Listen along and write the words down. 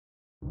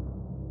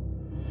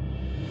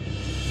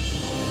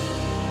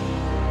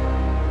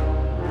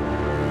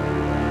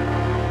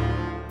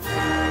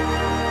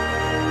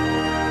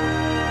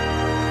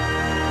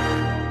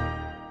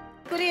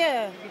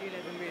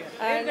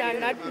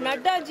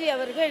நட்டாஜி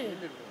அவர்கள்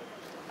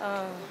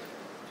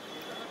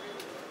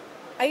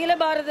அகில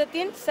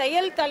பாரதத்தின்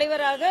செயல்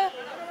தலைவராக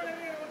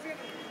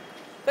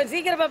கொஞ்சம்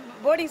சீக்கிரமா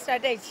போர்டிங்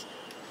ஸ்டார்ட் ஆயிடுச்சு.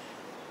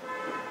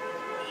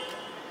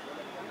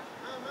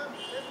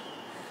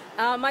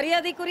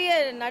 மரியாதைக்குரிய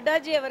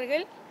நட்டாஜி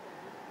அவர்கள்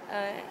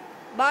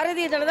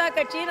பாரதிய ஜனதா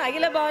கட்சியின்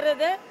அகில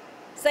பாரத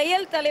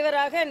செயல்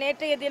தலைவராக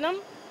நேற்றைய தினம்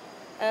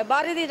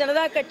பாரதிய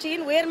ஜனதா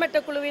கட்சியின் உயர்மட்ட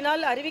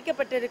குழுவினால்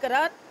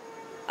அறிவிக்கப்பட்டிருக்கிறார்.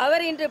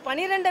 அவர் இன்று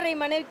 12:30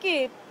 மணிக்கு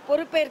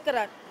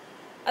பொறுப்பேற்கிறார்.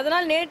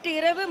 அதனால் நேற்று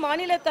இரவு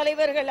மாநில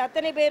தலைவர்கள்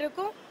அத்தனை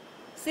பேருக்கும்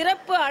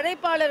சிறப்பு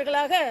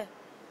அழைப்பாளர்களாக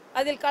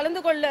அதில்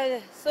கலந்து கொள்ள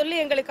சொல்லி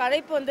எங்களுக்கு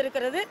அழைப்பு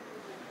வந்திருக்கிறது.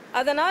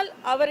 அதனால்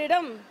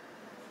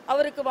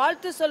அவருக்கு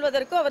வாழ்த்து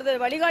சொல்வதற்கும் அவரது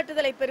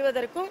வழிகாட்டுதலை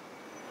பெறுவதற்கும்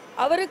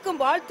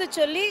அவருக்கும் வாழ்த்து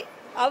சொல்லி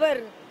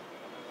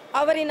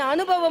அவரின்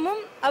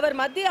அனுபவமும் அவர்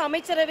மத்திய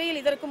அமைச்சரவையில்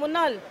இதற்கு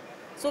முன்னால்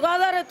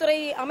சுகாதாரத்துறை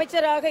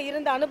அமைச்சராக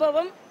இருந்த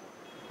அனுபவம்,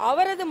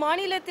 அவரது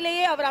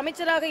மாநிலத்திலேயே அவர்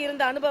அமைச்சராக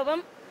இருந்த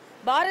அனுபவம்,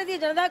 பாரதிய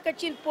ஜனதா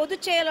கட்சியின்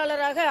பொதுச்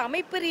செயலாளராக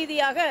அமைப்பு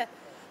ரீதியாக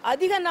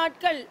அதிக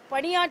நாட்கள்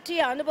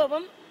பணியாற்றிய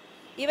அனுபவம்,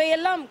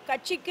 இவையெல்லாம்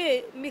கட்சிக்கு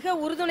மிக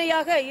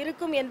உறுதுணையாக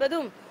இருக்கும்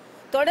என்பதும்,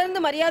 தொடர்ந்து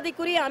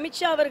மரியாதைக்குரிய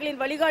அமித்ஷா அவர்களின்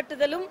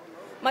வழிகாட்டுதலும்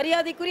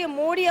மரியாதைக்குரிய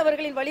மோடி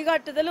அவர்களின்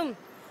வழிகாட்டுதலும்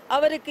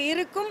அவருக்கு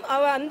இருக்கும்.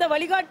 அந்த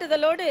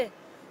வழிகாட்டுதலோடு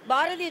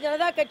பாரதிய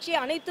ஜனதா கட்சி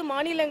அனைத்து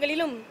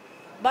மாநிலங்களிலும்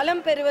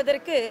பலம்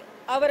பெறுவதற்கு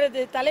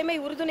அவரது தலைமை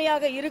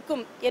உறுதுணையாக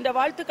இருக்கும் என்ற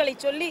வாழ்த்துக்களை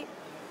சொல்லி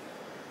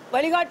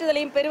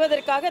வழிகாட்டுதலையும்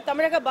பெறுவதற்காக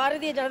தமிழக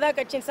பாரதிய ஜனதா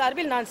கட்சியின்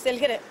சார்பில் நான்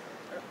செல்கிறேன்.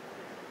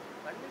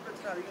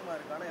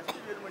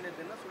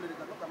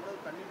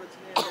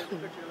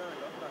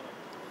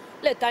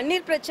 இல்லை,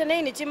 தண்ணீர் பிரச்சனை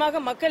நிச்சயமாக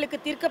மக்களுக்கு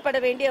தீர்க்கப்பட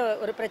வேண்டிய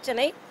ஒரு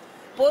பிரச்சனை.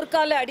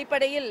 போர்க்கால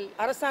அடிப்படையில்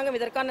அரசாங்கம்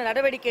இதற்கான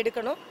நடவடிக்கை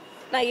எடுக்கணும்.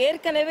 நான்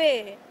ஏற்கனவே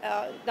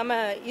நம்ம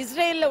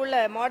இஸ்ரேலில் உள்ள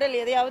மாடல்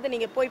எதையாவது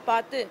நீங்கள் போய்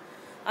பார்த்து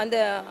அந்த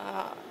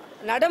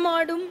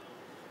நடமாடும்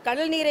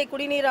கடல் நீரை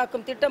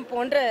குடிநீராக்கும் திட்டம்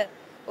போன்ற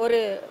ஒரு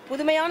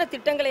புதுமையான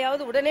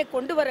திட்டங்களையாவது உடனே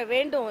கொண்டு வர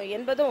வேண்டும்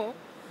என்பதும்,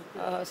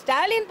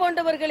 ஸ்டாலின்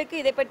போன்றவர்களுக்கு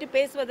இதை பற்றி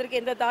பேசுவதற்கு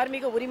எந்த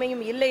தார்மீக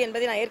உரிமையும் இல்லை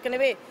என்பதை நான்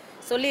ஏற்கனவே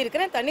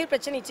சொல்லியிருக்கிறேன். தண்ணீர்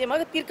பிரச்சனை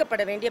நிச்சயமாக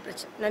தீர்க்கப்பட வேண்டிய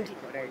பிரச்சனை. நன்றி.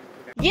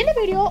 இந்த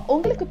வீடியோ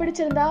உங்களுக்கு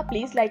பிடிச்சிருந்தா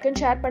ப்ளீஸ் லைக்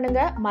அண்ட் ஷேர்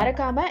பண்ணுங்க.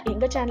 மறக்காம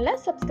எங்க சேனலை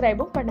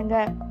சப்ஸ்கிரைபும் பண்ணுங்க.